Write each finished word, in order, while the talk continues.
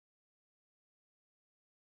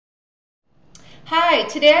Hi,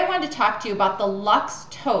 today I wanted to talk to you about the Lux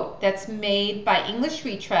Tote that's made by English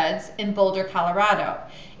Retreads in Boulder, Colorado.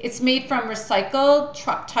 It's made from recycled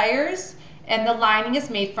truck tires, and the lining is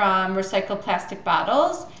made from recycled plastic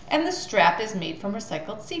bottles, and the strap is made from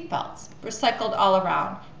recycled seat belts. Recycled all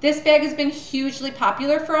around. This bag has been hugely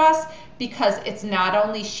popular for us because it's not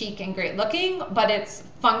only chic and great looking, but it's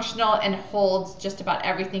functional and holds just about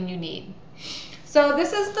everything you need. So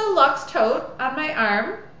this is the Lux Tote on my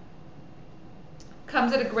arm.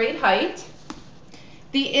 Comes at a great height.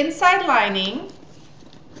 The inside lining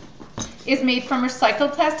is made from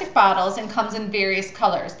recycled plastic bottles and comes in various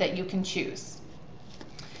colors that you can choose.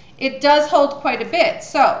 It does hold quite a bit,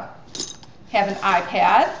 so have an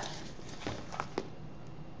iPad,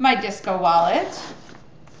 my disco wallet,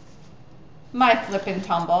 my flip and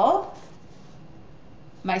tumble,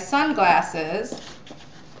 my sunglasses,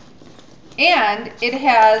 and it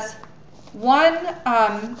has one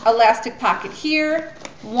elastic pocket here,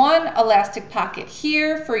 one elastic pocket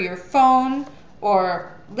here for your phone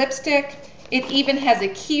or lipstick. It even has a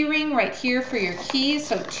key ring right here for your keys,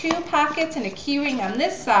 so 2 pockets and a key ring on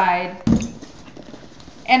this side.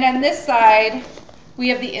 And on this side, we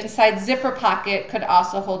have the inside zipper pocket, could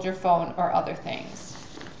also hold your phone or other things.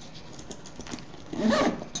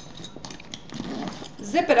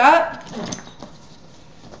 Zip it up,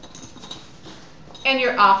 and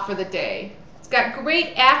you're off for the day. It's got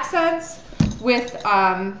great accents with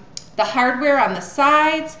the hardware on the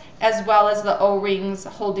sides as well as the O-rings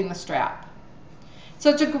holding the strap.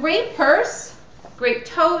 So it's a great purse, great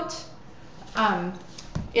tote.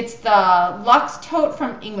 It's the Lux Tote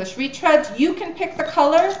from English Retreads. You can pick the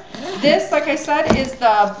color. This, like I said, is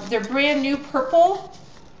their brand new purple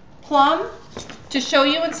plum. To show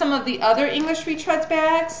you in some of the other English Retreads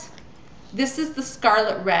bags, this is the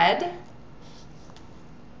scarlet red.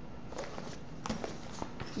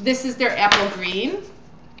 This is their apple green.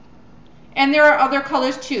 And there are other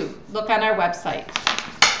colors too. Look on our website.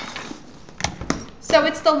 So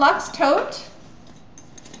it's the Lux Tote.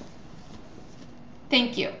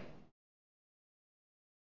 Thank you.